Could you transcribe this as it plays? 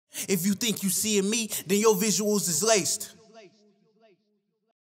If you think you seeing me, then your visuals is laced.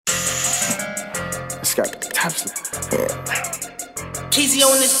 It's got the top slip. Keezy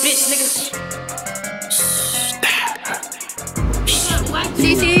on this bitch, nigga.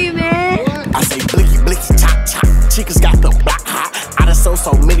 CCE, man. I say blicky, blicky, chop, chop. Chicas got the block hot. I done sold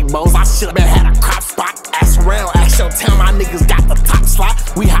so many bowls, I should've been had a crop spot. Ask around, ask your town, my niggas got the top slot.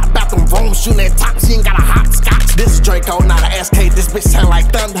 We hop out them rooms, shooting at top, she ain't got a hopscotch. This is Draco, not a SK, this bitch sound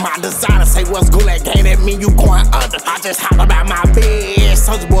like thunder. My designer say what's good at game, that mean you going under. I just hopped about my bed,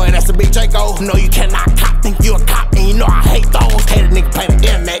 soldier boy, that's a big Draco. No, you cannot cop, think you a cop, and you know I hate those. Hate a nigga play the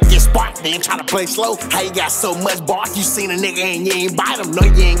internet, get sparked, then try to play slow. How you got so much bark, you seen a nigga and you ain't bite him. No,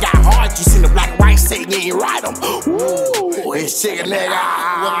 you ain't got heart, you seen the black and white say you ain't ride him. Ooh, it's chicken nigga,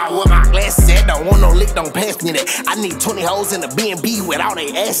 with my glasses at, don't want no lick, don't pass me that. I need 20 hoes in the B&B with all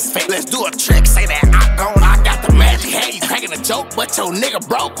they asses fat. Let's do a trick, say that I'm gone, I got the magic. Hey, you cracking a joke, but your nigga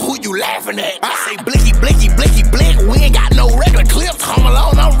broke, who you laughing at? I say blicky, blicky, blicky, blick, we ain't got no regular clips. Home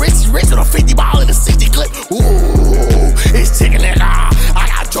alone, I'm rich with a 50 ball and a 60 clip. Ooh, it's chicken nigga, I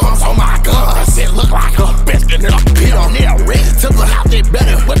got drums on my guns. It look like a biscuit, nigga, pit on there, ready to put out they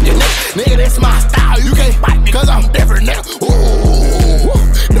better whip the nigga, that's my style, you can't fight me, cause I'm different, nigga.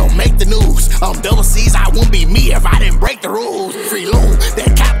 Ooh, don't make the news, I'm double C's, I wouldn't be me if I didn't break the rules. Free loom,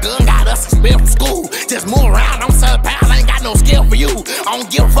 that cop gun got us expelled from school. Just move around, I'm 7 pounds, I ain't got no skill for you. I don't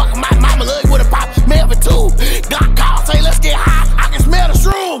give a fuck, my mama love you with a pop, mail for two. Doc call, say let's get high, I can smell the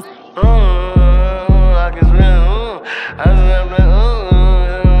shroom. I can smell,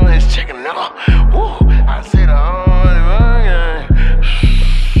 it's chicken nigga. Woo, I see the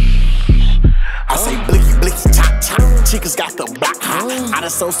I say blicky, blicky, chop, chop. Chicas got the block hot. I done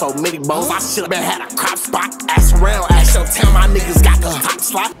sold so many bowls, I should've been had a crop spot. Ask around, ask your town, my niggas got the top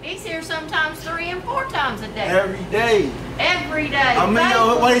slot. He's here sometimes 3 and 4 times a day. Every day. Every day. I'm in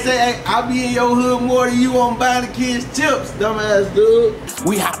your, what they say, hey, I be in your hood more than you on buying the kids chips, dumbass dude.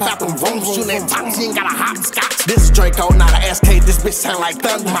 We hop out them rooms, shooting at top, she ain't got a hopscotch. This is Draco, not a SK, this bitch sound like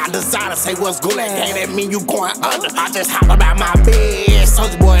thunder. My designer say what's good at game, that mean you going under. I just hopped about my bed,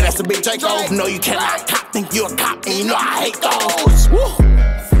 soldier boy, that's a big Draco. No, you cannot cop, think you a cop, and you know I hate those. Woo.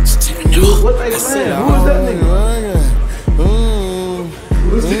 Dude, what they saying? Who's that nigga?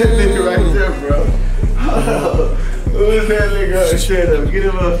 Who's that nigga right there, bro? Who is that nigga upstairs though? Get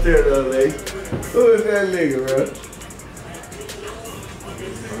him upstairs though, lady. Who is that nigga, bro?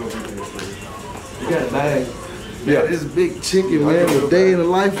 You got a bag. Yeah, this big chicken, man. A day in the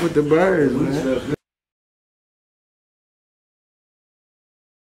life with the birds, man.